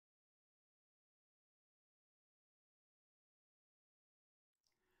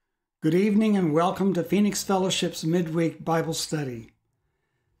Good evening and welcome to Phoenix Fellowship's Midweek Bible Study.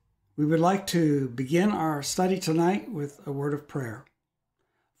 We would like to begin our study tonight with a word of prayer.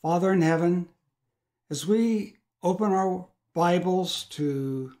 Father in heaven, as we open our Bibles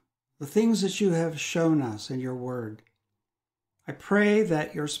to the things that you have shown us in your word, I pray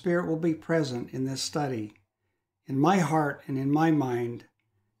that your Spirit will be present in this study, in my heart and in my mind,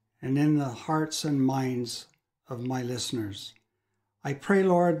 and in the hearts and minds of my listeners. I pray,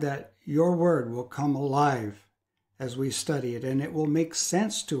 Lord, that your word will come alive as we study it, and it will make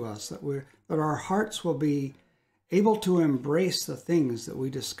sense to us, that our hearts will be able to embrace the things that we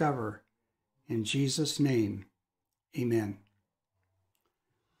discover. In Jesus' name, amen.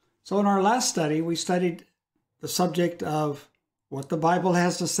 So in our last study, we studied the subject of what the Bible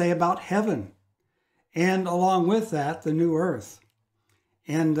has to say about heaven, and along with that, the new earth.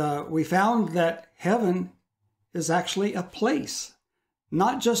 And we found that heaven is actually a place,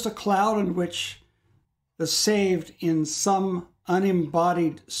 not just a cloud in which the saved in some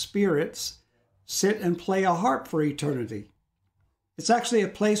unembodied spirits sit and play a harp for eternity. It's actually a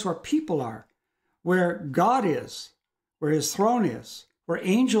place where people are, where God is, where his throne is, where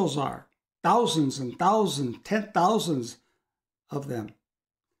angels are, thousands and thousands, 10,000s of them.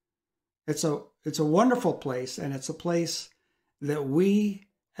 It's a wonderful place, and it's a place that we,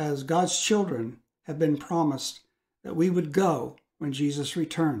 as God's children, have been promised that we would go when Jesus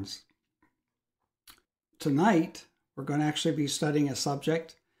returns. Tonight, we're going to actually be studying a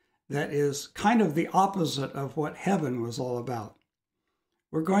subject that is kind of the opposite of what heaven was all about.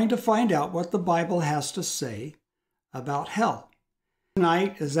 We're going to find out what the Bible has to say about hell.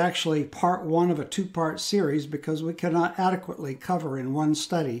 Tonight is actually part one of a two-part series because we cannot adequately cover in one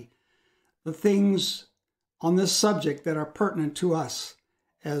study the things on this subject that are pertinent to us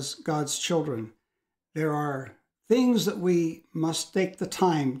as God's children. There are things that we must take the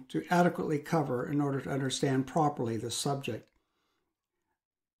time to adequately cover in order to understand properly the subject.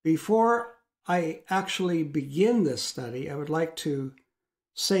 Before I actually begin this study, I would like to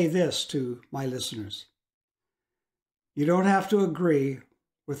say this to my listeners. You don't have to agree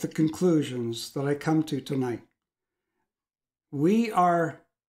with the conclusions that I come to tonight. We are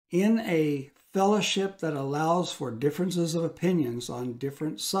in a fellowship that allows for differences of opinions on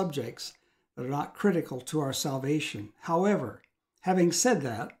different subjects that are not critical to our salvation. However, having said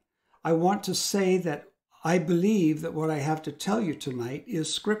that, I want to say that I believe that what I have to tell you tonight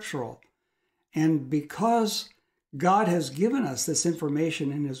is scriptural. And because God has given us this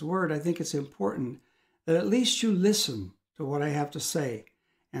information in his word, I think it's important that at least you listen to what I have to say.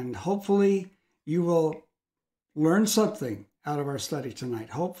 And hopefully you will learn something out of our study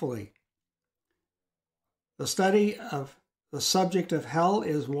tonight. Hopefully. The study of the subject of hell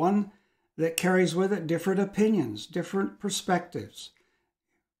is one that carries with it different opinions, different perspectives.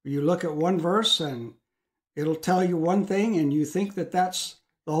 You look at one verse and it'll tell you one thing and you think that that's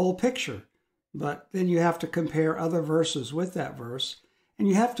the whole picture. But then you have to compare other verses with that verse, and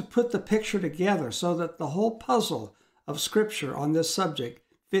you have to put the picture together so that the whole puzzle of Scripture on this subject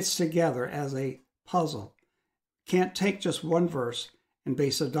fits together as a puzzle. Can't take just one verse and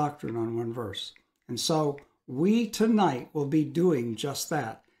base a doctrine on one verse. And so we tonight will be doing just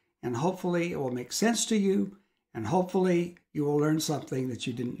that. And hopefully it will make sense to you, and hopefully you will learn something that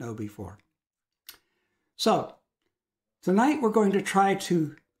you didn't know before. So, tonight we're going to try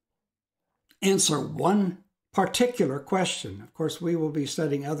to answer one particular question. Of course, we will be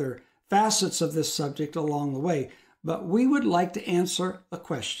studying other facets of this subject along the way, but we would like to answer the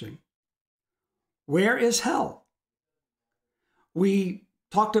question, where is hell? We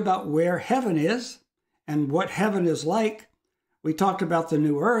talked about where heaven is and what heaven is like. We talked about the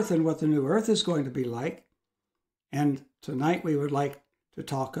new earth and what the new earth is going to be like. And tonight we would like to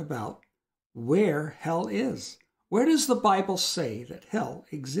talk about where hell is. Where does the Bible say that hell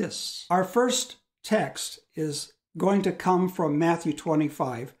exists? Our first text is going to come from Matthew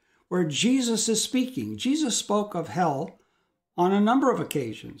 25, where Jesus is speaking. Jesus spoke of hell on a number of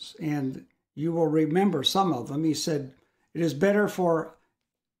occasions, and you will remember some of them. He said, "It is better for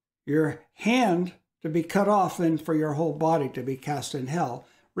your hand to be cut off than for your whole body to be cast in hell,"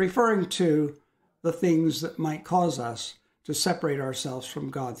 referring to the things that might cause us to separate ourselves from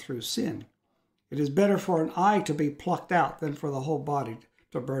God through sin. It is better for an eye to be plucked out than for the whole body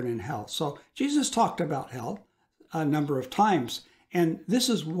to burn in hell. So Jesus talked about hell a number of times, and this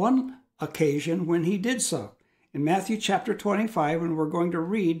is one occasion when he did so. In Matthew chapter 25, and we're going to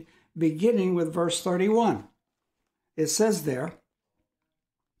read beginning with verse 31. It says there,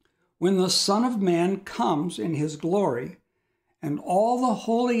 "When the Son of Man comes in his glory, and all the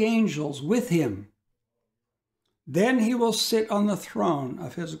holy angels with him, Then he will sit on the throne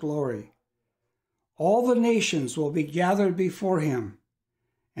of his glory. All the nations will be gathered before him,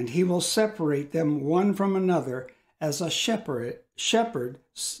 and he will separate them one from another as a shepherd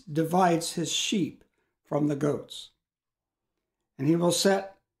divides his sheep from the goats. And he will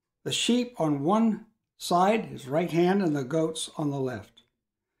set the sheep on one side, his right hand, and the goats on the left.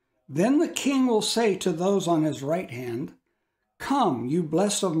 Then the king will say to those on his right hand, "Come, you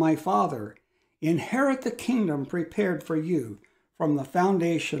blessed of my Father, inherit the kingdom prepared for you from the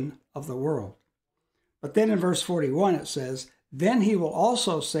foundation of the world." But then in verse 41 it says, "Then he will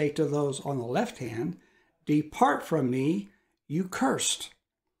also say to those on the left hand, 'Depart from me, you cursed,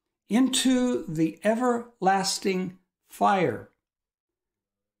 into the everlasting fire.'"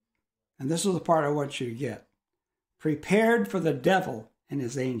 And this is the part I want you to get. "Prepared for the devil and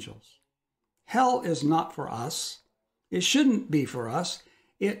his angels." Hell is not for us. It shouldn't be for us.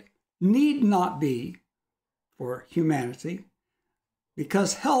 It need not be for humanity,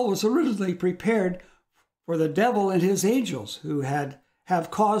 because hell was originally prepared for the devil and his angels, who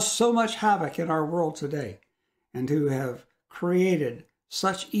have caused so much havoc in our world today, and who have created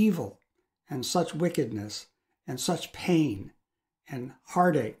such evil and such wickedness and such pain and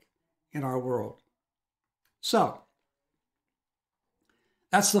heartache in our world. So,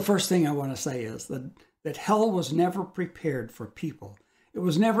 that's the first thing I want to say, is that hell was never prepared for people. It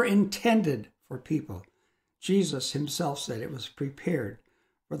was never intended for people. Jesus himself said it was prepared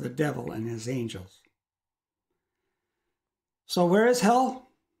for the devil and his angels. So where is hell?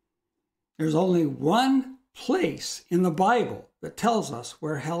 There's only one place in the Bible that tells us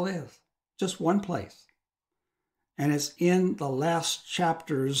where hell is. Just one place. And it's in the last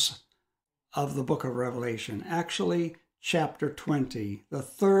chapters of the book of Revelation. Actually, chapter 20, the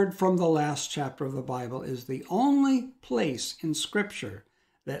third from the last chapter of the Bible, is the only place in Scripture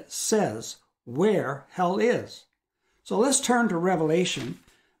that says where hell is. So let's turn to Revelation,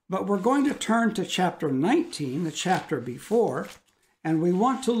 but we're going to turn to chapter 19, the chapter before, and we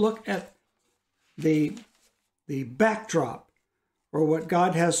want to look at the backdrop, or what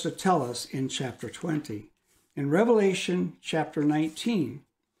God has to tell us in chapter 20. In Revelation chapter 19,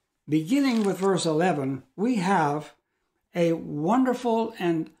 beginning with verse 11, we have a wonderful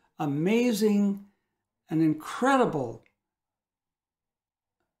and amazing and incredible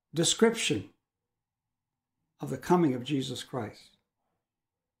description of the coming of Jesus Christ.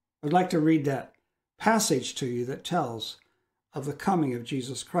 I'd like to read that passage to you that tells of the coming of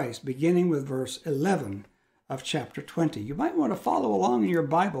Jesus Christ, beginning with verse 11 of chapter 20. You might want to follow along in your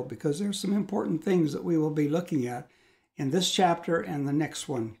Bible, because there's some important things that we will be looking at in this chapter and the next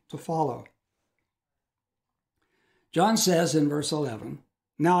one to follow. John says in verse 11,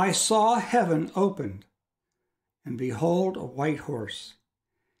 "Now I saw heaven opened, and behold, a white horse.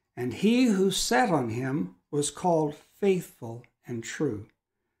 And he who sat on him was called Faithful and True.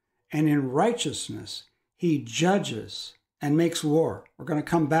 And in righteousness he judges and makes war." We're going to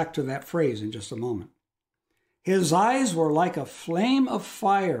come back to that phrase in just a moment. "His eyes were like a flame of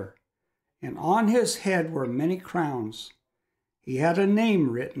fire, and on his head were many crowns. He had a name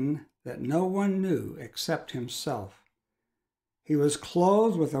written that no one knew except himself. He was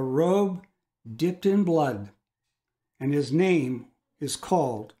clothed with a robe dipped in blood, and his name is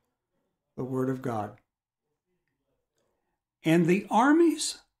called the Word of God. And the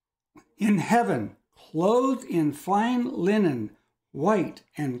armies in heaven, clothed in fine linen, white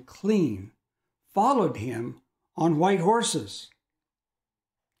and clean, followed him on white horses.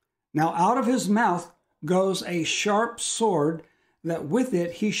 Now out of his mouth goes a sharp sword, that with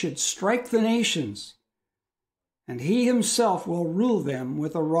it he should strike the nations, and he himself will rule them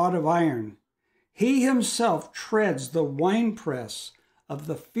with a rod of iron. He himself treads the winepress of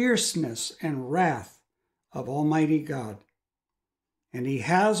the fierceness and wrath of Almighty God. And he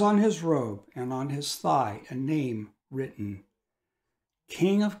has on his robe and on his thigh a name written,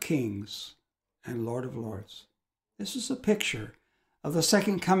 King of Kings and Lord of Lords." This is a picture of the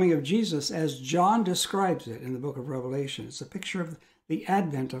second coming of Jesus as John describes it in the book of Revelation. It's a picture of the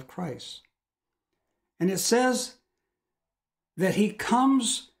advent of Christ. And it says that he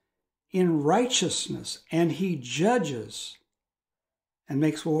comes in righteousness and he judges and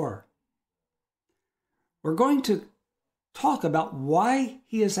makes war. We're going to talk about why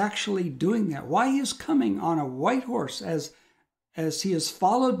he is actually doing that, why he is coming on a white horse as he is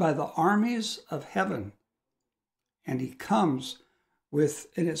followed by the armies of heaven. And he comes with,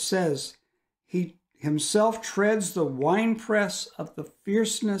 and it says, he himself treads the winepress of the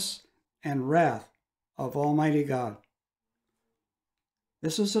fierceness and wrath of Almighty God.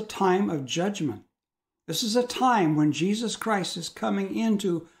 This is a time of judgment. This is a time when Jesus Christ is coming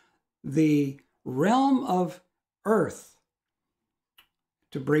into the realm of earth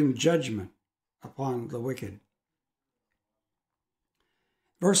to bring judgment upon the wicked.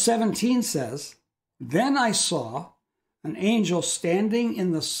 Verse 17 says, "Then I saw an angel standing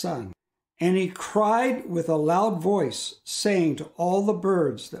in the sun, and he cried with a loud voice, saying to all the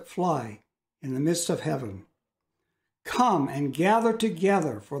birds that fly in the midst of heaven, 'Come and gather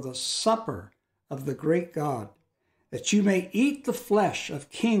together for the supper of the great God, that you may eat the flesh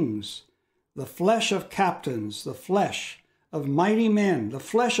of kings, the flesh of captains, the flesh of mighty men, the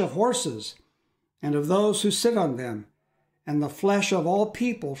flesh of horses, and of those who sit on them, and the flesh of all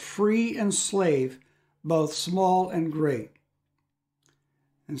people, free and slave, both small and great.'"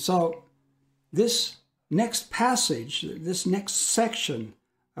 And so this next passage, this next section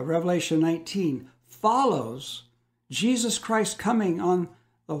of Revelation 19 follows Jesus Christ coming on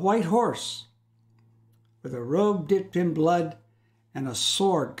the white horse with a robe dipped in blood and a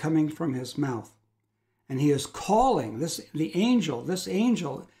sword coming from his mouth. And he is calling, this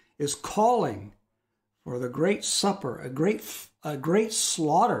angel is calling for the great supper, a great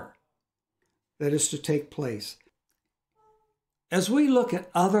slaughter that is to take place. As we look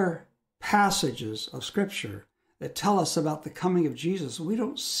at other passages of Scripture that tell us about the coming of Jesus, we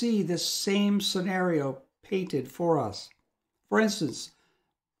don't see this same scenario painted for us. For instance,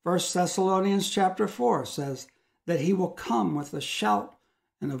 1 Thessalonians chapter 4 says that he will come with a shout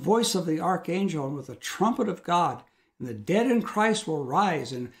and the voice of the archangel and with the trumpet of God, and the dead in Christ will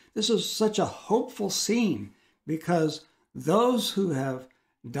rise. And this is such a hopeful scene because those who have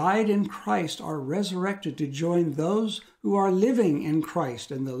died in Christ are resurrected to join those who are living in Christ,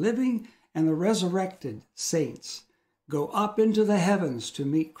 and the living and the resurrected saints go up into the heavens to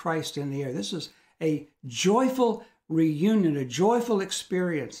meet Christ in the air. This is a joyful reunion, a joyful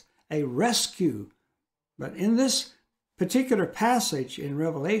experience, a rescue. But in this particular passage in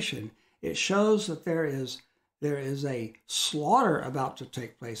Revelation, it shows that there is a slaughter about to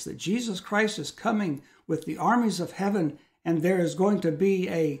take place, that Jesus Christ is coming with the armies of heaven, and there is going to be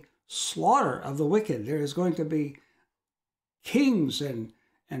a slaughter of the wicked. There is going to be kings and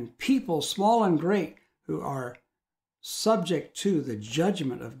people, small and great, who are subject to the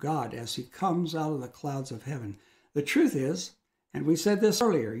judgment of God as he comes out of the clouds of heaven. The truth is, and we said this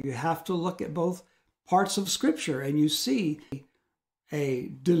earlier, you have to look at both parts of Scripture and you see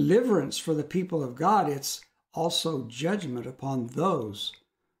a deliverance for the people of God. It's also judgment upon those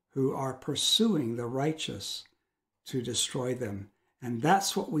who are pursuing the righteous to destroy them. And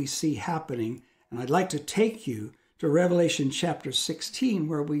that's what we see happening. And I'd like to take you to Revelation chapter 16,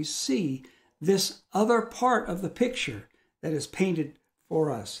 where we see this other part of the picture that is painted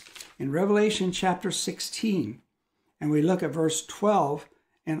for us. In Revelation chapter 16, and we look at verse 12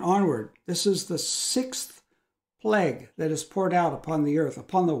 and onward, this is the sixth plague that is poured out upon the earth,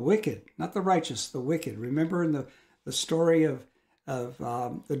 upon the wicked, not the righteous, the wicked. Remember in the story of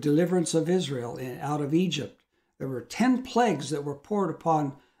the deliverance of Israel out of Egypt, there were 10 plagues that were poured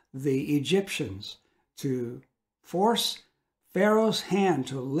upon the Egyptians to force Pharaoh's hand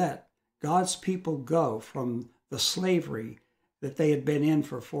to let God's people go from the slavery that they had been in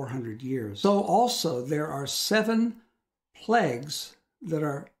for 400 years. So also there are 7 plagues that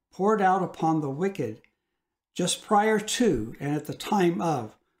are poured out upon the wicked just prior to and at the time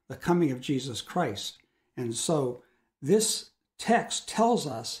of the coming of Jesus Christ. And so this text tells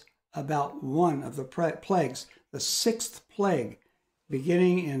us about one of the plagues, the 6th plague,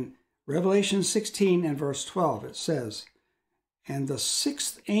 beginning in Revelation 16 and verse 12. It says, "And the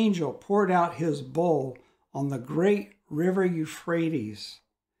 6th angel poured out his bowl on the great river Euphrates,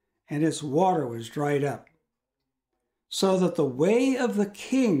 and its water was dried up, so that the way of the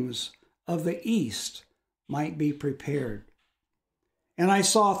kings of the east might be prepared. And I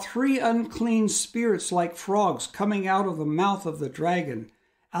saw 3 unclean spirits like frogs coming out of the mouth of the dragon,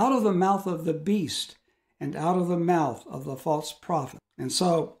 out of the mouth of the beast, and out of the mouth of the false prophet." And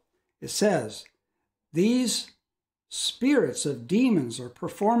so it says, these spirits of demons are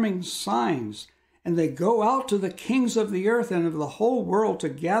performing signs, and they go out to the kings of the earth and of the whole world to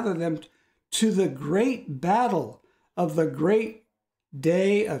gather them to the great battle of the great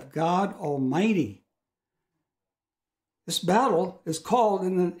day of God Almighty. This battle is called,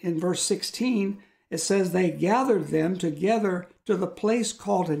 in verse 16, it says they gathered them together to the place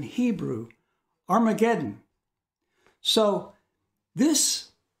called in Hebrew, Armageddon. So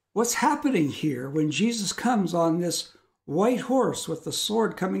what's happening here when Jesus comes on this white horse with the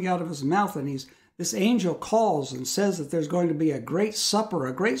sword coming out of his mouth, and this angel calls and says that there's going to be a great supper,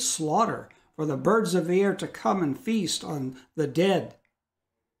 a great slaughter for the birds of the air to come and feast on the dead.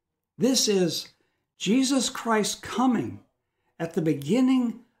 This is Jesus Christ coming at the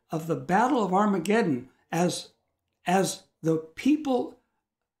beginning of the battle of Armageddon as as the people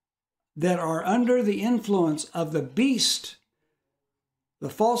that are under the influence of the beast, the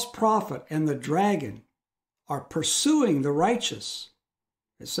false prophet, and the dragon are pursuing the righteous.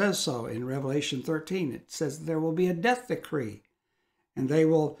 It says so in Revelation 13. It says there will be a death decree, and they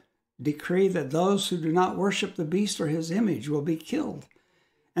will decree that those who do not worship the beast or his image will be killed.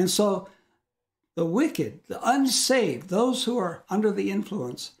 And so the wicked, the unsaved, those who are under the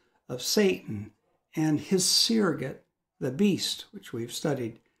influence of Satan and his surrogate, the beast, which we've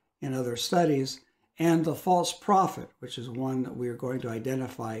studied in other studies, and the false prophet, which is one that we are going to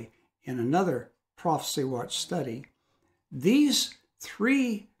identify in another Prophecy Watch study. These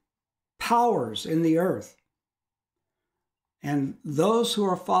three powers in the earth and those who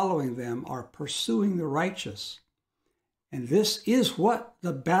are following them are pursuing the righteous. And this is what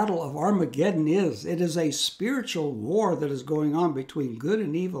the Battle of Armageddon is. It is a spiritual war that is going on between good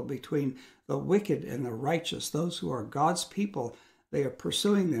and evil, between the wicked and the righteous. Those who are God's people, they are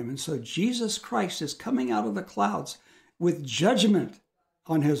pursuing them. And so Jesus Christ is coming out of the clouds with judgment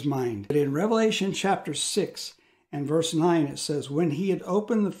on his mind. But in Revelation chapter 6 and verse 9, it says, "When he had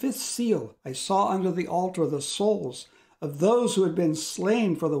opened the fifth seal, I saw under the altar the souls of those who had been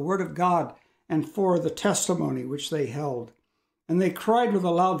slain for the word of God and for the testimony which they held. And they cried with a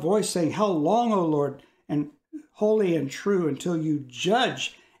loud voice, saying, How long, O Lord, and holy and true, until you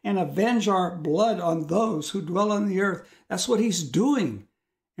judge and avenge our blood on those who dwell on the earth?" That's what he's doing.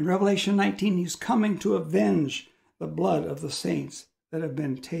 In Revelation 19, he's coming to avenge the blood of the saints that have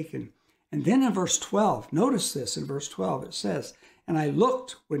been taken. And then in verse 12, notice this, in verse 12 it says, "And I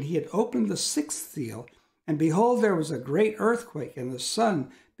looked when he had opened the sixth seal, and behold, there was a great earthquake, and the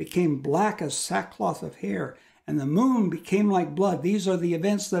sun became black as sackcloth of hair, and the moon became like blood." These are the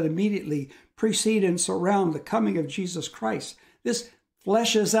events that immediately precede and surround the coming of Jesus Christ. This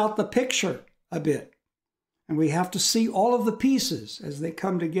fleshes out the picture a bit, and we have to see all of the pieces as they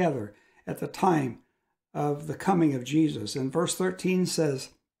come together at the time of the coming of Jesus. And verse 13 says,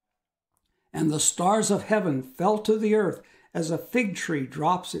 "And the stars of heaven fell to the earth, as a fig tree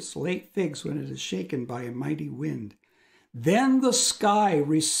drops its late figs when it is shaken by a mighty wind. Then the sky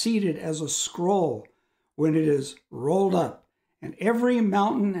receded as a scroll when it is rolled up, and every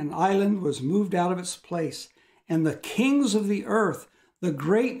mountain and island was moved out of its place. And the kings of the earth, the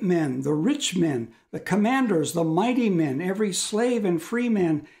great men, the rich men, the commanders, the mighty men, every slave and free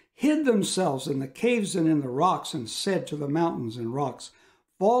man, hid themselves in the caves and in the rocks, and said to the mountains and rocks,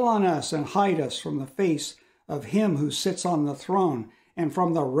 Fall on us and hide us from the face of him who sits on the throne, and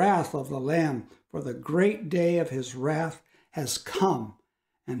from the wrath of the Lamb, for the great day of his wrath has come,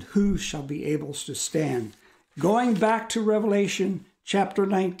 and who shall be able to stand?" Going back to Revelation chapter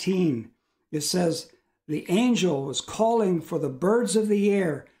 19, it says, "The angel was calling for the birds of the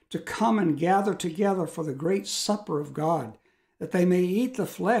air to come and gather together for the great supper of God, that they may eat the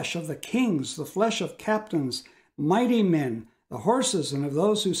flesh of the kings, the flesh of captains, mighty men, the horses and of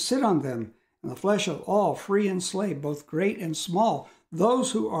those who sit on them, and the flesh of all, free and slave, both great and small,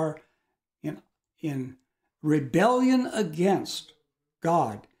 those who are in rebellion against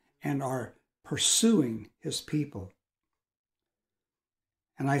God and are pursuing his people.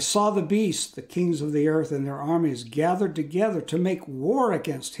 And I saw the beast, the kings of the earth and their armies, gathered together to make war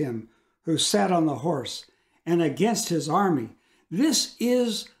against him who sat on the horse and against his army." This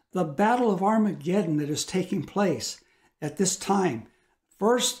is the Battle of Armageddon that is taking place at this time.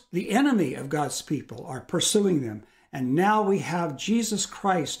 First, the enemy of God's people are pursuing them. And now we have Jesus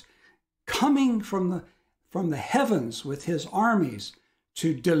Christ coming from the heavens with his armies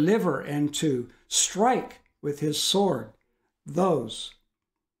to deliver and to strike with his sword those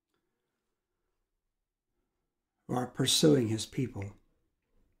who are pursuing his people.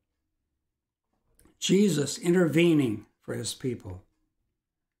 Jesus intervening for his people.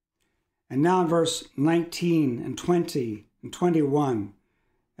 And now in verse 19 and 20 and 21,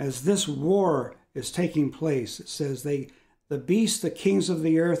 as this war is taking place, it says, the beast, the kings of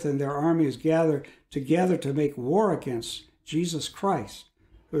the earth and their armies gather together to make war against Jesus Christ,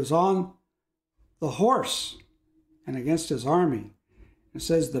 who is on the horse, and against his army. It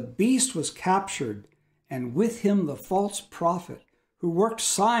says, "The beast was captured, and with him the false prophet, who worked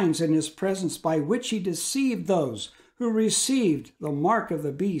signs in his presence by which he deceived those who received the mark of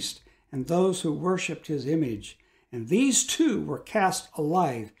the beast and those who worshipped his image. And these two were cast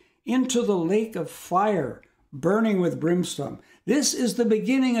alive into the lake of fire, burning with brimstone." This is the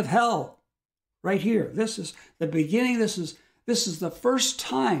beginning of hell, right here. This is the beginning. This is the first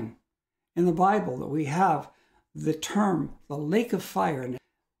time in the Bible that we have the term, the lake of fire, and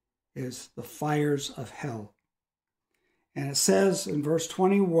is the fires of hell. And it says in verse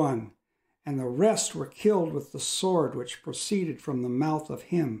 21, and the rest were killed with the sword which proceeded from the mouth of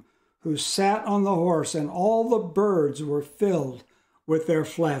him who sat on the horse, and all the birds were filled with their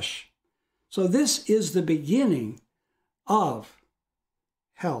flesh. So this is the beginning of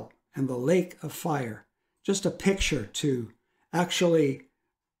hell and the lake of fire. Just a picture to actually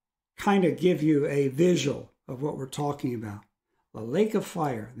kind of give you a visual of what we're talking about. The lake of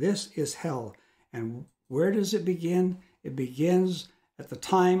fire, this is hell. And where does it begin? It begins at the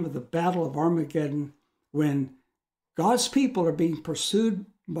time of the Battle of Armageddon, when God's people are being pursued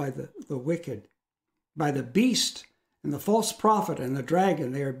by the wicked, by the beast and the false prophet and the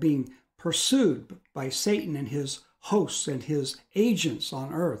dragon. They are being pursued by Satan and his hosts and his agents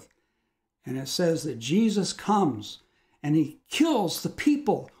on earth. And it says that Jesus comes and he kills the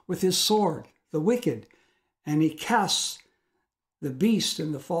people with his sword, the wicked, and he casts the beast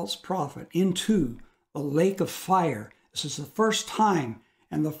and the false prophet into the lake of fire. This is the first time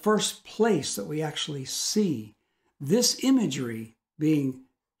and the first place that we actually see this imagery being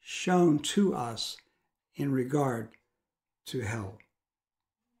shown to us in regard to hell.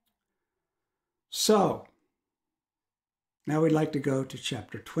 So, now we'd like to go to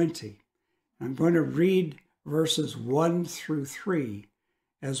chapter 20. I'm going to read verses 1 through 3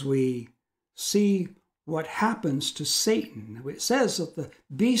 as we see what happens to Satan. It says that the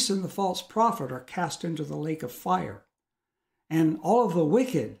beast and the false prophet are cast into the lake of fire, and all of the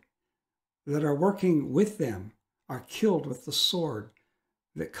wicked that are working with them are killed with the sword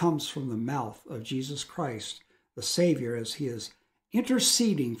that comes from the mouth of Jesus Christ, the Savior, as he is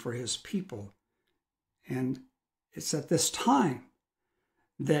interceding for his people. And it's at this time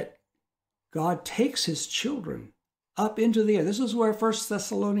that God takes his children up into the air. This is where 1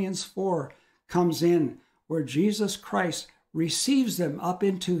 Thessalonians 4 comes in, where Jesus Christ receives them up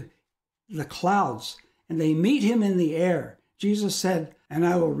into the clouds, and they meet him in the air. Jesus said, "And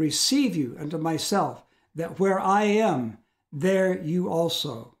I will receive you unto myself, that where I am, there you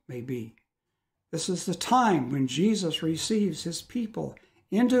also may be." This is the time when Jesus receives his people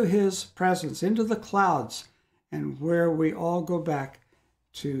into his presence, into the clouds, and where we all go back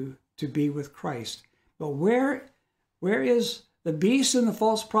to be with Christ. But where is the beast and the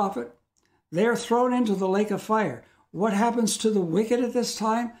false prophet? They are thrown into the lake of fire. What happens to the wicked at this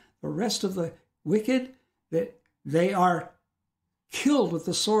time? The rest of the wicked, that they are killed with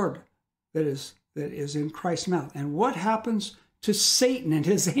the sword that is in Christ's mouth. And what happens to Satan and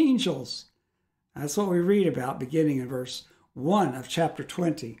his angels? That's what we read about beginning in verse 1 of chapter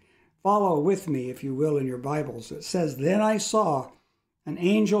 20. Follow with me, if you will, in your Bibles. It says, "Then I saw an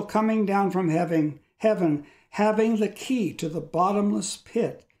angel coming down from heaven, having the key to the bottomless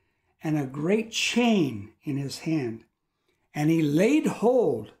pit and a great chain in his hand. And he laid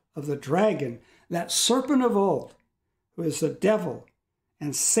hold of the dragon, that serpent of old, who is the devil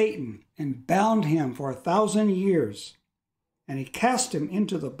and Satan, and bound him for 1,000 years. And he cast him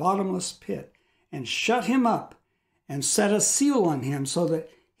into the bottomless pit and shut him up and set a seal on him, so that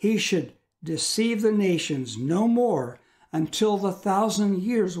he should deceive the nations no more until the 1,000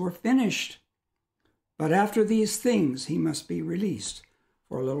 years were finished. But after these things he must be released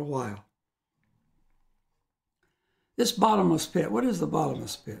for a little while." This bottomless pit, what is the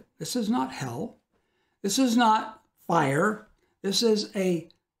bottomless pit? This is not hell. This is not fire. This is a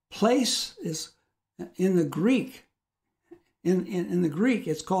place, is in the Greek. In the Greek,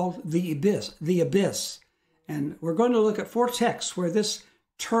 it's called the abyss. And we're going to look at 4 texts where this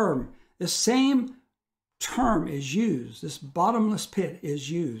same term is used, this bottomless pit is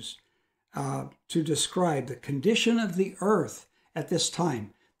used to describe the condition of the earth at this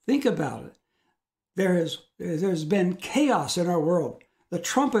time. Think about it. There's been chaos in our world. The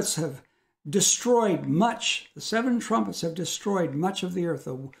trumpets have destroyed much. The 7 trumpets have destroyed much of the earth.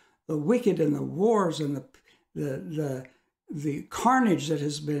 The wicked and the wars and the carnage that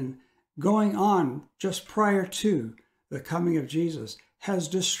has been going on just prior to the coming of Jesus has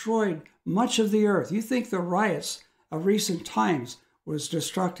destroyed much of the earth. You think the riots of recent times was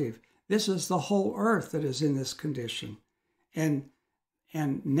destructive. This is the whole earth that is in this condition. And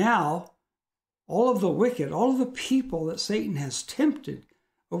now, all of the wicked, all of the people that Satan has tempted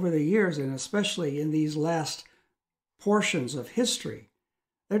over the years, and especially in these last portions of history,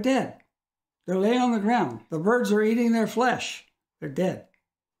 they're dead. They're laying on the ground. The birds are eating their flesh. They're dead.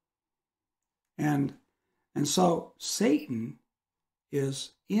 And so Satan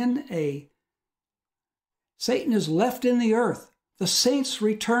is left in the earth. The saints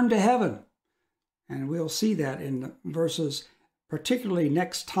return to heaven. And we'll see that in verses, particularly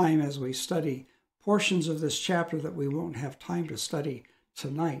next time as we study portions of this chapter that we won't have time to study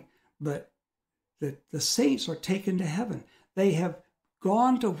tonight. But the saints are taken to heaven. They have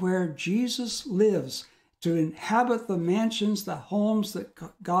gone to where Jesus lives to inhabit the mansions, the homes that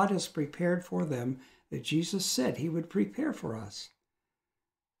God has prepared for them, that Jesus said he would prepare for us.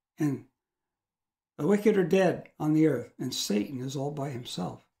 And the wicked are dead on the earth, and Satan is all by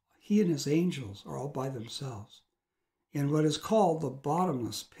himself. He and his angels are all by themselves in what is called the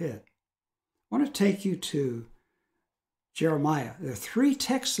bottomless pit. I want to take you to Jeremiah. There are 3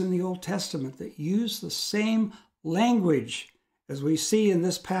 texts in the Old Testament that use the same language as we see in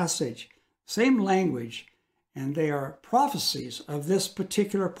this passage, same language, and they are prophecies of this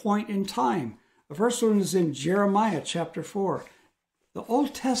particular point in time. The first one is in Jeremiah chapter 4. The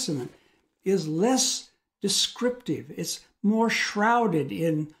Old Testament is less descriptive. It's more shrouded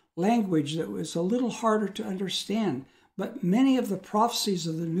in language that was a little harder to understand. But many of the prophecies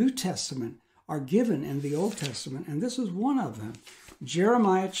of the New Testament are given in the Old Testament, and this is one of them.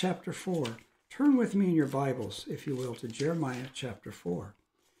 Jeremiah chapter 4. Turn with me in your Bibles, if you will, to Jeremiah chapter 4.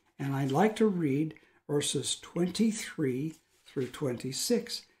 And I'd like to read verses 23 through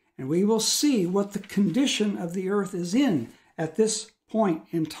 26. And we will see what the condition of the earth is in at this point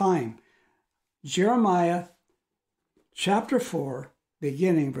in time. Jeremiah chapter 4,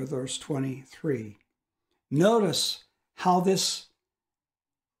 beginning with verse 23. Notice how this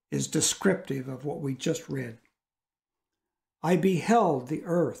is descriptive of what we just read. I beheld the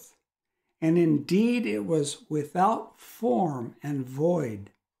earth, and indeed it was without form and void.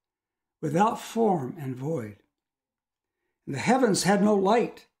 Without form and void. And the heavens had no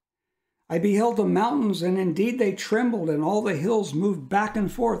light. I beheld the mountains, and indeed they trembled, and all the hills moved back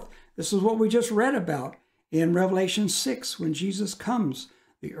and forth. This is what we just read about in Revelation 6, when Jesus comes.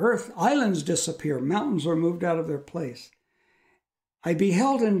 The earth, islands disappear, mountains are moved out of their place. I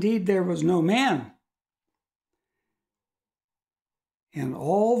beheld, indeed there was no man. And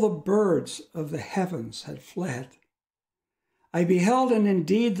all the birds of the heavens had fled. I beheld, and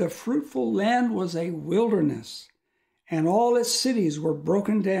indeed the fruitful land was a wilderness, and all its cities were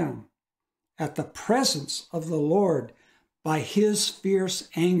broken down at the presence of the Lord by his fierce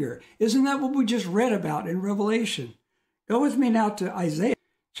anger. Isn't that what we just read about in Revelation? Go with me now to Isaiah.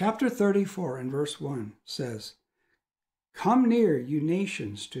 Chapter 34 and verse 1 says, Come near, you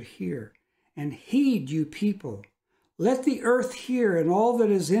nations, to hear, and heed, you people. Let the earth hear and all that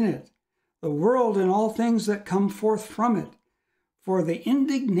is in it, the world and all things that come forth from it. For the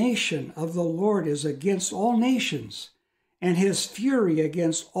indignation of the Lord is against all nations, and his fury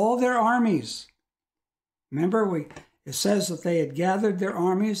against all their armies. Remember, it says that they had gathered their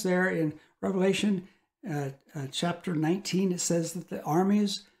armies there in Revelation chapter 19. It says that the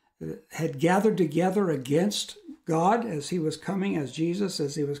armies had gathered together against God as he was coming, as Jesus,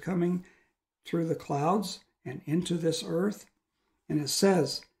 as he was coming through the clouds and into this earth. And it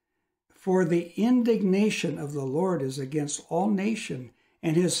says, For the indignation of the Lord is against all nation,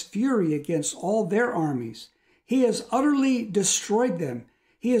 and his fury against all their armies. He has utterly destroyed them.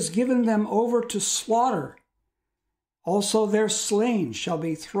 He has given them over to slaughter. Also their slain shall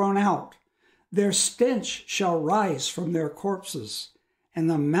be thrown out. Their stench shall rise from their corpses, and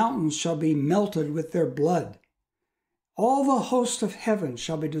the mountains shall be melted with their blood. All the host of heaven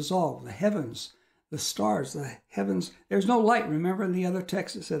shall be dissolved. The heavens, the stars, the heavens. There's no light. Remember in the other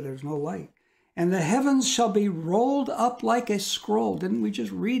text it said there's no light. And the heavens shall be rolled up like a scroll. Didn't we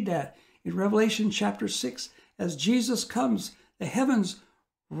just read that in Revelation chapter 6? As Jesus comes, the heavens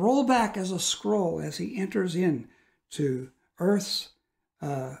roll back as a scroll as he enters in to earth's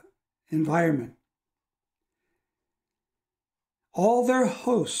environment. All their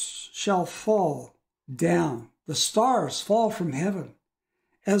hosts shall fall down. The stars fall from heaven,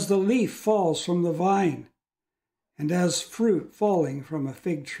 as the leaf falls from the vine, and as fruit falling from a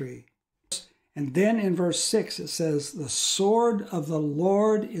fig tree. And then in verse 6 it says, The sword of the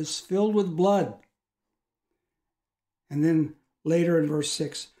Lord is filled with blood. And then later in verse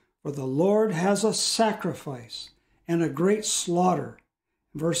 6, For the Lord has a sacrifice and a great slaughter.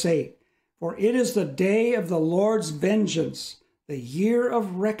 Verse 8, For it is the day of the Lord's vengeance, the year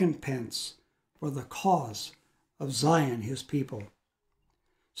of recompense for the cause of Zion, his people.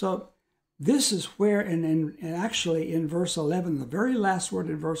 So this is where, and actually in verse 11, the very last word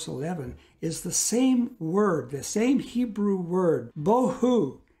in verse 11 is the same word, the same Hebrew word.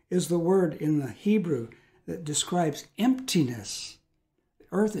 Bohu is the word in the Hebrew that describes emptiness. The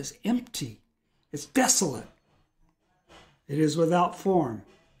earth is empty. It's desolate. It is without form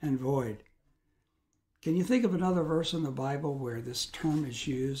and void. Can you think of another verse in the Bible where this term is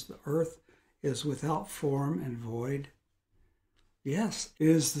used? The earth is without form and void. Yes, it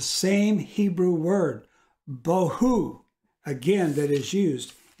is the same Hebrew word, bohu, again, that is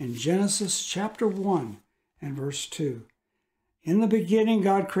used in Genesis chapter 1 and verse 2. In the beginning,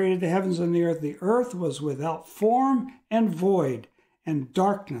 God created the heavens and the earth. The earth was without form and void, and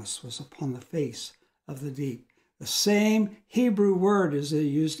darkness was upon the face of the deep. The same Hebrew word is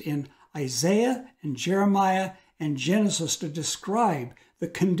used in Isaiah and Jeremiah and Genesis to describe the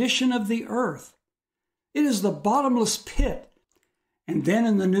condition of the earth. It is the bottomless pit. And then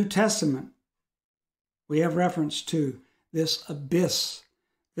in the New Testament, we have reference to this abyss,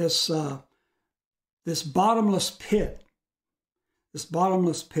 this bottomless pit. This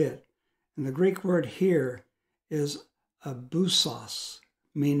bottomless pit. And the Greek word here is abyssos,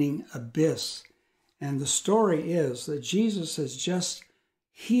 meaning abyss. And the story is that Jesus has just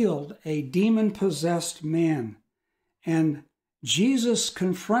healed a demon-possessed man. And Jesus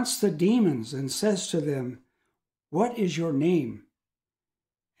confronts the demons and says to them, "What is your name?"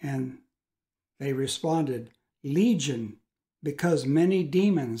 And they responded, "Legion," because many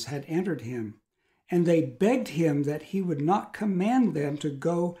demons had entered him. And they begged him that he would not command them to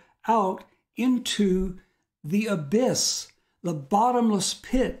go out into the abyss, the bottomless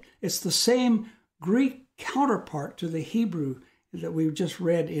pit. It's the same Greek counterpart to the Hebrew that we've just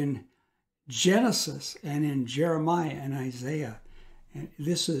read in Genesis and in Jeremiah and Isaiah. And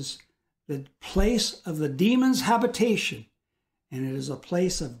this is the place of the demon's habitation. And it is a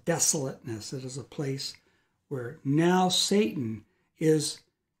place of desolateness. It is a place where now Satan is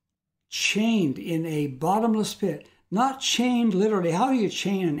chained in a bottomless pit. Not chained literally. How do you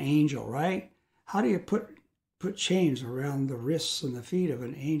chain an angel, right? How do you put chains around the wrists and the feet of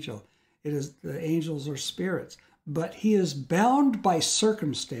an angel? It is, the angels are spirits. But he is bound by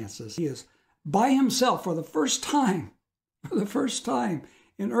circumstances. He is by himself for the first time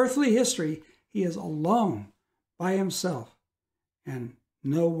in earthly history. He is alone by himself and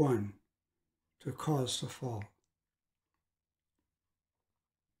no one to cause to fall.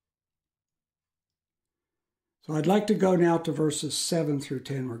 So I'd like to go now to verses 7 through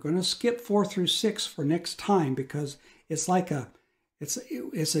 10. We're going to skip 4 through 6 for next time because it's like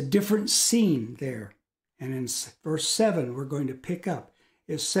it's a different scene there. And in verse 7, we're going to pick up.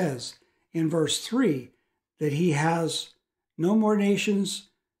 It says in verse 3 that he has no more nations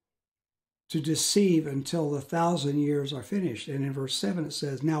to deceive until the 1,000 years are finished. And in verse 7 it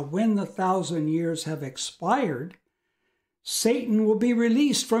says, "Now when the 1,000 years have expired, Satan will be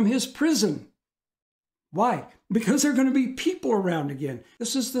released from his prison." Why? Because there are going to be people around again.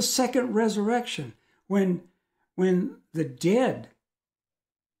 This is the second resurrection. When the dead,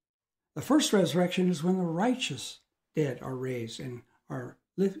 the first resurrection is when the righteous dead are raised and are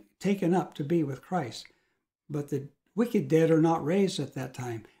taken up to be with Christ. But the wicked dead are not raised at that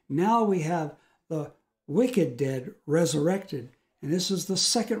time. Now we have the wicked dead resurrected. And this is the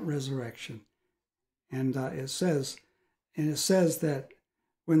second resurrection. And it says that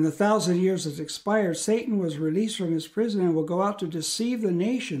when the 1,000 years has expired, Satan was released from his prison and will go out to deceive the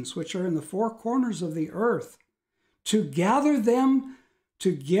nations which are in the four corners of the earth, to gather them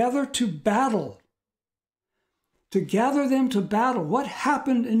together to battle. To gather them to battle. What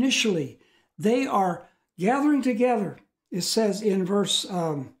happened initially? They are gathering together. It says in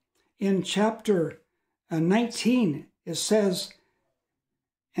in chapter 19, it says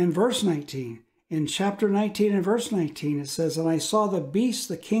in verse 19, in chapter 19 and verse 19, it says, "And I saw the beasts,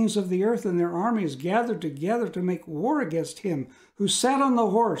 the kings of the earth, and their armies gathered together to make war against him who sat on the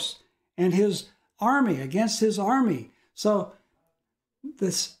horse, and his army against his army." So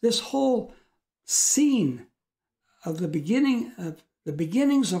this whole scene of the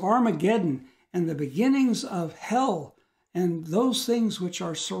beginnings of Armageddon and the beginnings of hell and those things which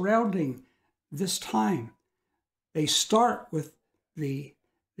are surrounding this time, they start with the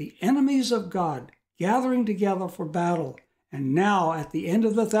enemies of God gathering together for battle. And now, at the end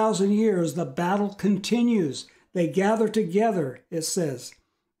of the 1,000 years, the battle continues. They gather together, it says.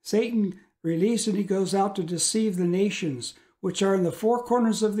 Satan released, and he goes out to deceive the nations, which are in the four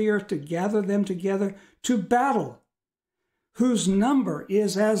corners of the earth, to gather them together to battle, whose number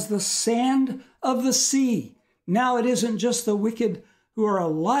is as the sand of the sea. Now it isn't just the wicked who are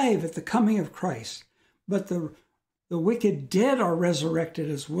alive at the coming of Christ, but the wicked dead are resurrected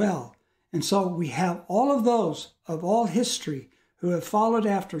as well. And so we have all of those of all history who have followed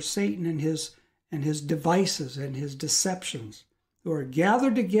after Satan and his devices and his deceptions, who are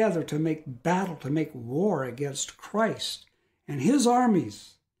gathered together to make battle, to make war against Christ and his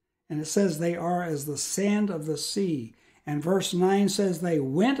armies. And it says they are as the sand of the sea. And verse 9 says they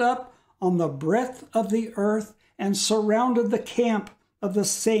went up on the breadth of the earth and surrounded the camp of the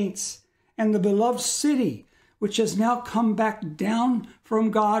saints and the beloved city, which has now come back down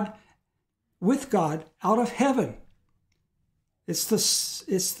from God, with God, out of heaven. It's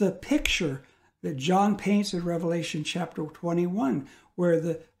the picture that John paints in Revelation chapter 21, where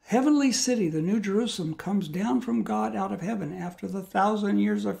the heavenly city, the New Jerusalem, comes down from God out of heaven after the 1,000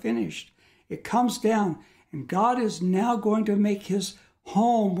 years are finished. It comes down, and God is now going to make his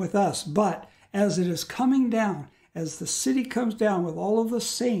home with us. But as it is coming down, as the city comes down with all of the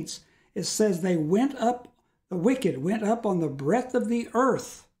saints, it says they went up, the wicked went up on the breadth of the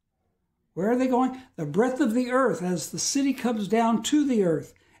earth. Where are they going? The breadth of the earth, as the city comes down to the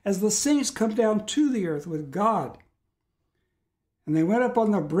earth, as the saints come down to the earth with God. And they went up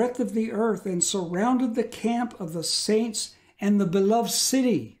on the breadth of the earth and surrounded the camp of the saints and the beloved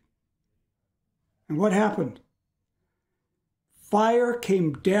city. And what happened? Fire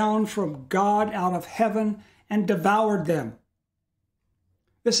came down from God out of heaven and devoured them.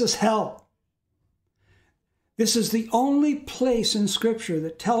 This is hell. This is the only place in Scripture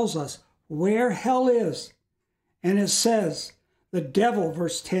that tells us where hell is. And it says, the devil,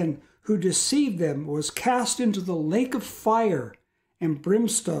 verse 10, who deceived them was cast into the lake of fire and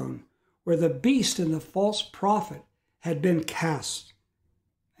brimstone, where the beast and the false prophet had been cast.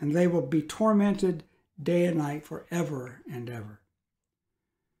 And they will be tormented day and night forever and ever.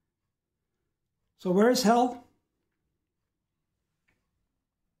 So where is hell?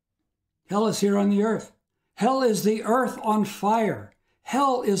 Hell is here on the earth. Hell is the earth on fire.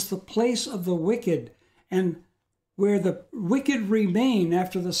 Hell is the place of the wicked, and where the wicked remain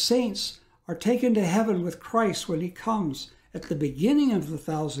after the saints are taken to heaven with Christ when he comes at the beginning of the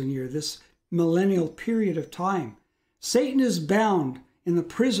 1,000 year, this millennial period of time. Satan is bound in the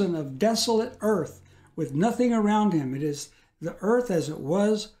prison of desolate earth with nothing around him. It is the earth as it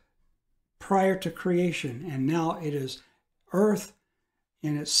was prior to creation, and now it is earth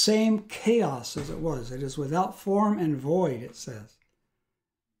in its same chaos as it was. It is without form and void, it says.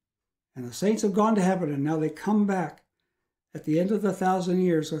 And the saints have gone to heaven, and now they come back at the end of the 1,000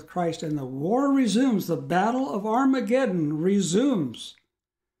 years with Christ, and the war resumes. The battle of Armageddon resumes.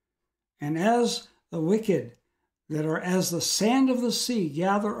 And as the wicked that are as the sand of the sea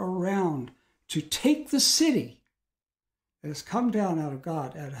gather around to take the city that has come down out of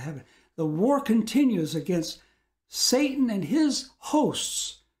God, out of heaven, the war continues against Satan and his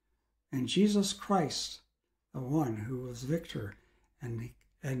hosts, and Jesus Christ, the one who was victor. And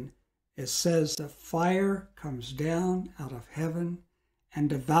it says the fire comes down out of heaven and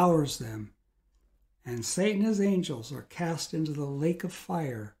devours them. And Satan and his angels are cast into the lake of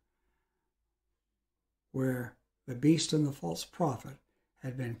fire where the beast and the false prophet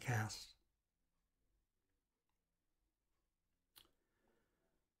had been cast.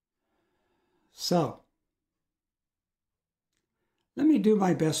 So, let me do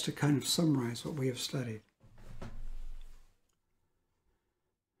my best to kind of summarize what we have studied.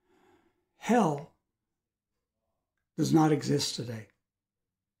 Hell does not exist today.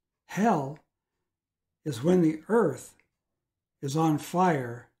 Hell is when the earth is on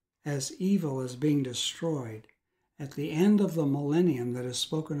fire as evil is being destroyed at the end of the millennium that is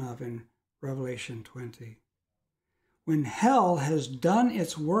spoken of in Revelation 20. When hell has done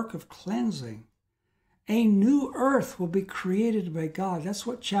its work of cleansing, a new earth will be created by God. That's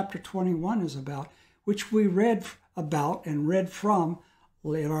what chapter 21 is about, which we read about and read from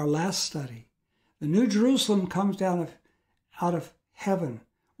in our last study. The New Jerusalem comes down out of heaven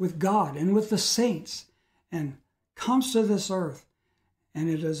with God and with the saints and comes to this earth. And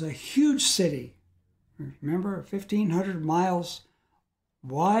it is a huge city. Remember, 1,500 miles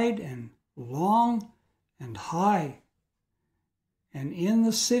wide and long and high. And in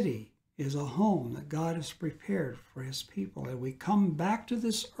the city is a home that God has prepared for his people. And we come back to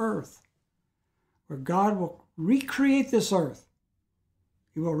this earth where God will recreate this earth.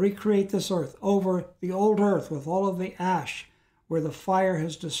 He will recreate this earth over the old earth with all of the ash where the fire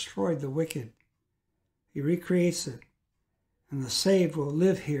has destroyed the wicked. He recreates it. And the saved will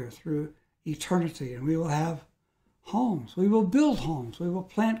live here through eternity. And we will have homes. We will build homes. We will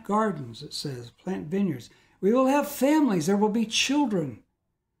plant gardens, it says, plant vineyards. We will have families. There will be children.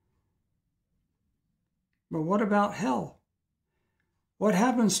 But what about hell? What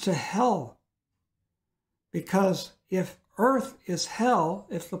happens to hell? Because if earth is hell,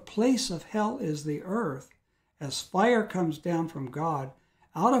 if the place of hell is the earth, as fire comes down from God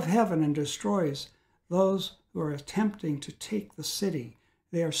out of heaven and destroys those who are attempting to take the city,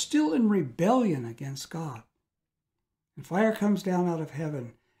 they are still in rebellion against God. And fire comes down out of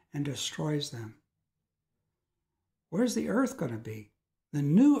heaven and destroys them. Where's the earth going to be? The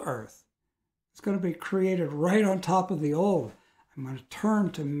new earth. It's going to be created right on top of the old. I'm going to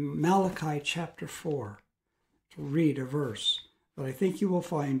turn to Malachi chapter 4 to read a verse that I think you will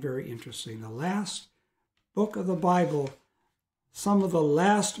find very interesting. The last book of the Bible some of the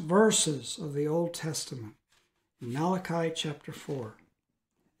last verses of the Old Testament. In Malachi chapter 4,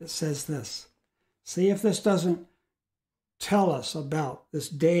 it says this. See if this doesn't tell us about this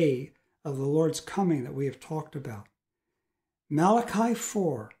day of the Lord's coming that we have talked about. Malachi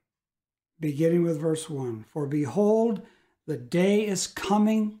 4, beginning with verse 1. For behold, the day is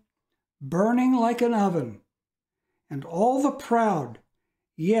coming, burning like an oven, and all the proud,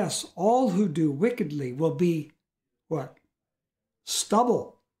 yes, all who do wickedly will be, what?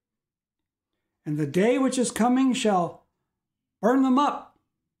 Stubble. And the day which is coming shall burn them up,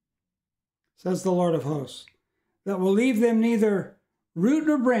 says the Lord of hosts, that will leave them neither root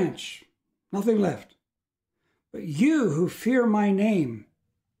nor branch, nothing left. But you who fear my name,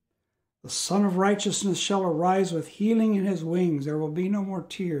 the Son of Righteousness shall arise with healing in his wings. There will be no more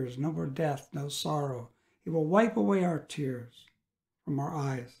tears, no more death, no sorrow. He will wipe away our tears from our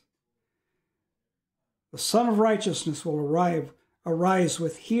eyes. The Son of Righteousness will arise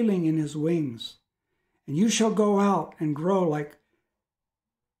with healing in his wings. And you shall go out and grow like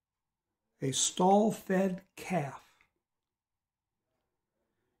a stall-fed calf.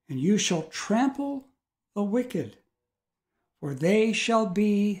 And you shall trample the wicked, for they shall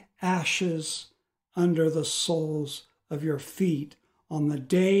be ashes under the soles of your feet on the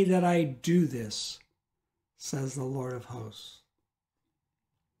day that I do this, says the Lord of hosts.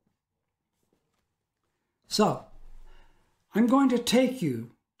 So, I'm going to take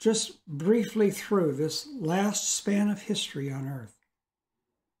you just briefly through this last span of history on earth.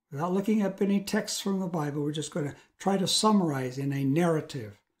 Without looking up any texts from the Bible, we're just going to try to summarize in a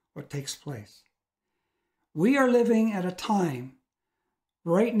narrative what takes place. We are living at a time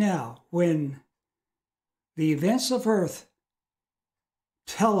right now when the events of earth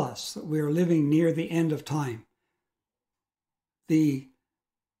tell us that we are living near the end of time. The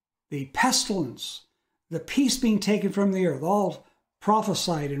pestilence, the peace being taken from the earth, all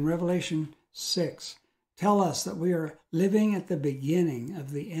prophesied in Revelation 6, tell us that we are living at the beginning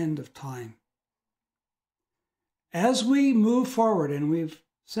of the end of time. As we move forward, and we've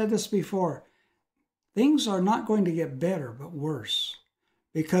said this before, things are not going to get better, but worse,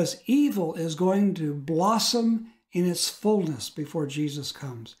 because evil is going to blossom in its fullness before Jesus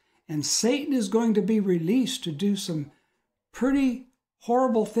comes. And Satan is going to be released to do some pretty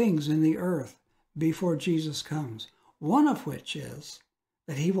horrible things in the earth before Jesus comes. One of which is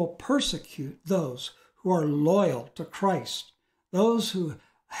that he will persecute those who are loyal to Christ, those who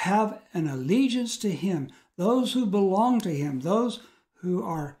have an allegiance to him, those who belong to him, those who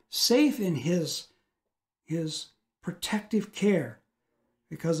are safe in his protective care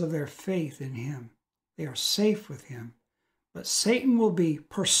because of their faith in him. They are safe with him. But Satan will be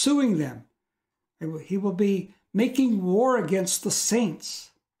pursuing them. He will be making war against the saints.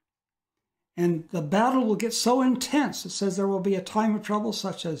 And the battle will get so intense, it says there will be a time of trouble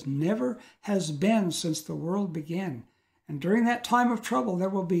such as never has been since the world began. And during that time of trouble, there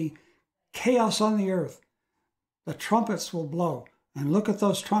will be chaos on the earth. The trumpets will blow. And look at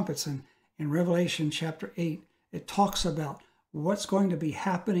those trumpets. And in Revelation chapter 8, it talks about what's going to be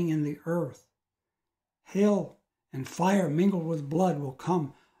happening in the earth. Hail and fire mingled with blood will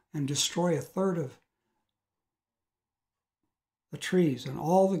come and destroy a third of the trees and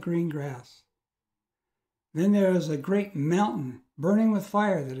all the green grass. Then there is a great mountain burning with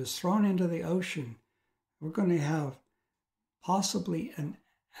fire that is thrown into the ocean. We're going to have possibly an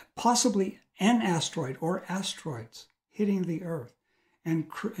asteroid or asteroids hitting the earth. And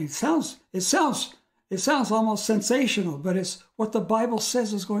it sounds almost sensational, but it's what the Bible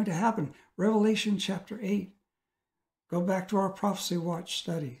says is going to happen. Revelation chapter 8. Go back to our Prophecy Watch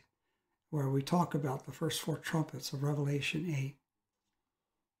study where we talk about the first 4 trumpets of Revelation 8.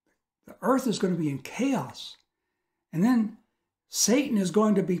 The earth is going to be in chaos. And then Satan is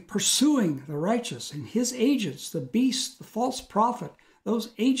going to be pursuing the righteous and his agents, the beast, the false prophet, those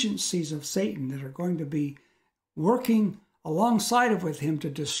agencies of Satan that are going to be working alongside with him to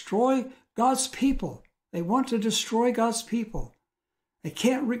destroy God's people. They want to destroy God's people. They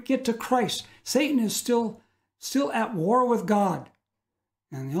can't get to Christ. Satan is still at war with God.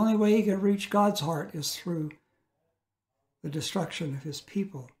 And the only way he can reach God's heart is through the destruction of his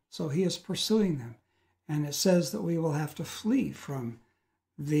people. So he is pursuing them. And it says that we will have to flee from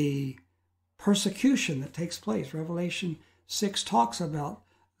the persecution that takes place. Revelation 6 talks about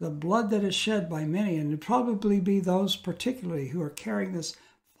the blood that is shed by many, and it'd probably be those particularly who are carrying this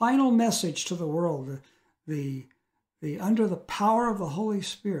final message to the world, the under the power of the Holy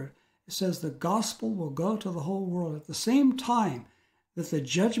Spirit. It says the gospel will go to the whole world at the same time that the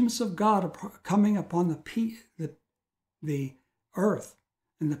judgments of God are coming upon the earth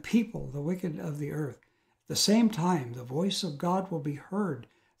and the people, the wicked of the earth. At the same time, the voice of God will be heard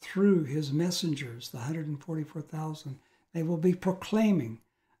through his messengers, the 144,000. They will be proclaiming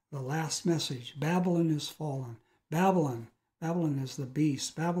the last message. Babylon is fallen. Babylon is the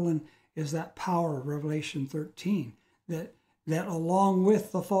beast. Babylon is that power of Revelation 13 that along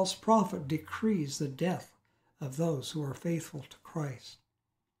with the false prophet decrees the death of those who are faithful to Christ.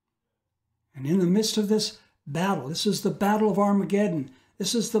 And in the midst of this battle, this is the battle of Armageddon.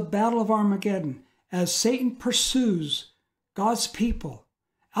 This is the battle of Armageddon. As Satan pursues God's people,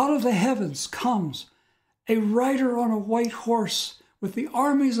 out of the heavens comes a rider on a white horse with the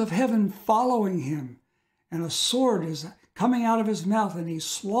armies of heaven following him. And a sword is coming out of his mouth, and he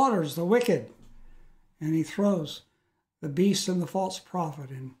slaughters the wicked. And he throws the beast and the false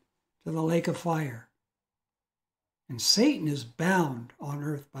prophet into the lake of fire. And Satan is bound on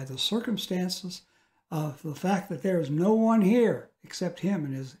earth by the circumstances of the fact that there is no one here except him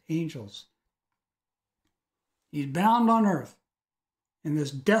and his angels. He's bound on earth in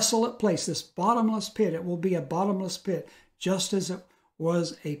this desolate place, this bottomless pit. It will be a bottomless pit, just as it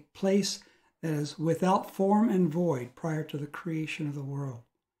was a place that is without form and void prior to the creation of the world.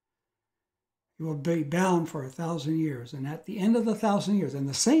 He will be bound for 1,000 years. And at the end of the 1,000 years, and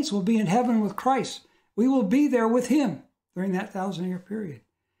the saints will be in heaven with Christ. We will be there with him during that 1,000-year period.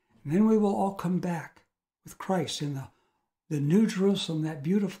 And then we will all come back with Christ in the New Jerusalem. That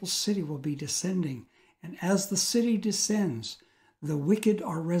beautiful city will be descending. And as the city descends, the wicked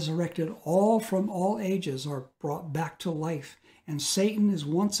are resurrected. All from all ages are brought back to life. And Satan is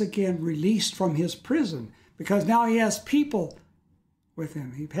once again released from his prison, because now he has people with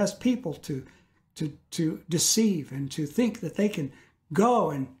him. He has people to deceive and to think that they can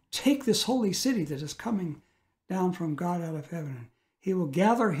go and take this holy city that is coming down from God out of heaven. He will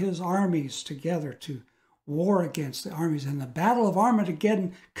gather his armies together to war against the armies. And the battle of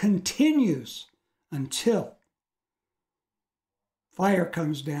Armageddon continues until fire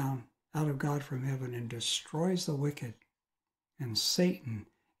comes down out of God from heaven and destroys the wicked. And Satan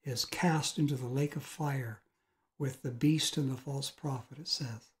is cast into the lake of fire with the beast and the false prophet, it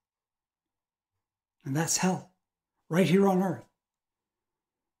says. And that's hell, right here on earth.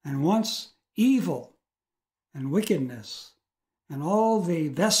 And once evil and wickedness and all the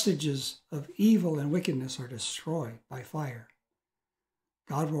vestiges of evil and wickedness are destroyed by fire,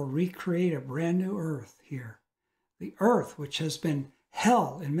 God will recreate a brand new earth here. The earth, which has been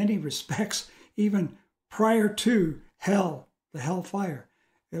hell in many respects, even prior to hell, the hellfire,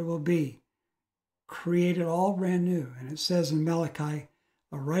 it will be created all brand new. And it says in Malachi,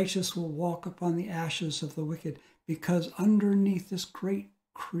 the righteous will walk upon the ashes of the wicked, because underneath this great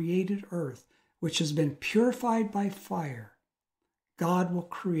created earth, which has been purified by fire, God will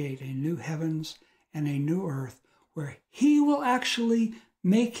create a new heavens and a new earth where he will actually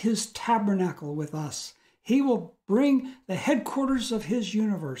make his tabernacle with us. He will bring the headquarters of his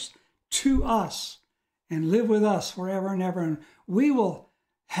universe to us and live with us forever and ever. And we will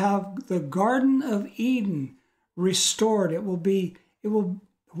have the Garden of Eden restored.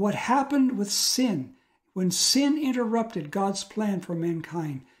 What happened with sin, when sin interrupted God's plan for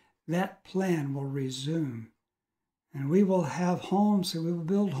mankind, that plan will resume. And we will have homes, and we will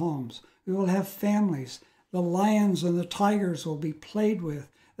build homes. We will have families. The lions and the tigers will be played with.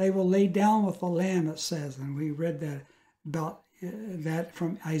 They will lay down with the Lamb, it says. And we read that about that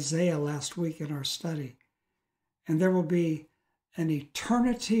from Isaiah last week in our study. And there will be an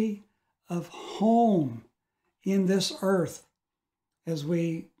eternity of home in this earth as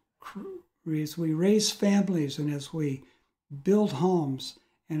we raise families and as we build homes,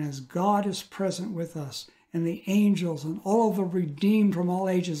 and as God is present with us, and the angels and all of the redeemed from all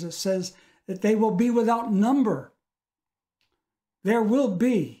ages. It says that they will be without number. There will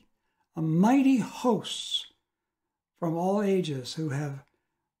be a mighty hosts from all ages who have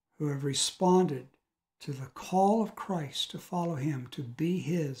responded to the call of Christ to follow him, to be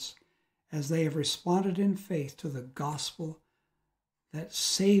his, as they have responded in faith to the gospel that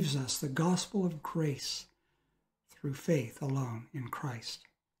saves us, the gospel of grace through faith alone in Christ.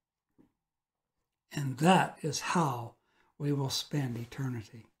 And that is how we will spend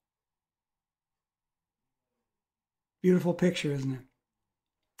eternity. Beautiful picture, isn't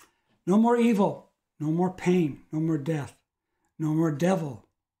it? No more evil, no more pain, no more death, no more devil.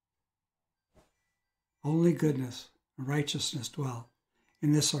 Only goodness and righteousness dwell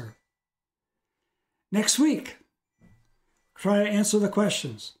in this earth. Next week, try to answer the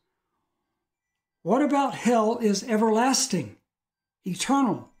questions. What about hell is everlasting,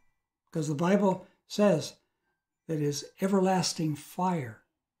 eternal? Because the Bible says that it is everlasting fire.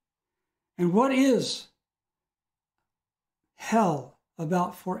 And what is hell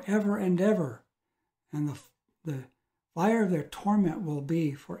about forever and ever? and the fire of their torment will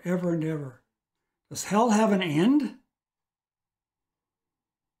be forever and ever. Does hell have an end?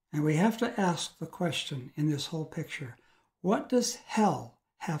 And we have to ask the question in this whole picture, what does hell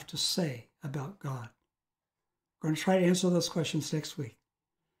have to say about God? We're going to try to answer those questions next week.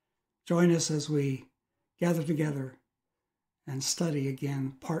 Join us as we gather together and study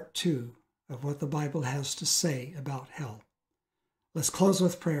again part 2 of what the Bible has to say about hell. Let's close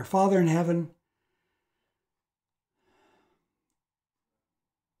with prayer. Father in heaven,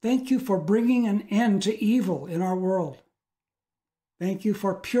 thank you for bringing an end to evil in our world. Thank you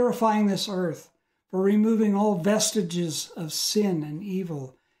for purifying this earth, for removing all vestiges of sin and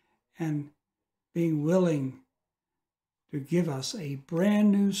evil, and being willing to give us a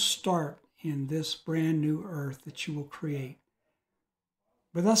brand new start in this brand new earth that you will create.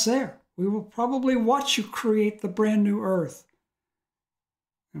 With us there, we will probably watch you create the brand new earth,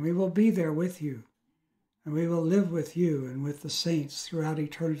 and we will be there with you, and we will live with you and with the saints throughout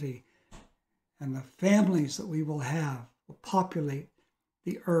eternity, and the families that we will have will populate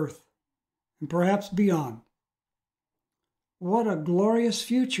the earth and perhaps beyond. What a glorious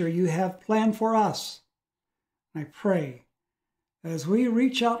future you have planned for us. I pray as we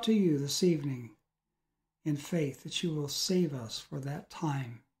reach out to you this evening in faith that you will save us for that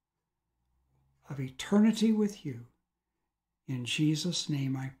time of eternity with you. In Jesus'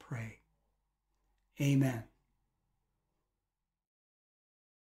 name I pray. Amen.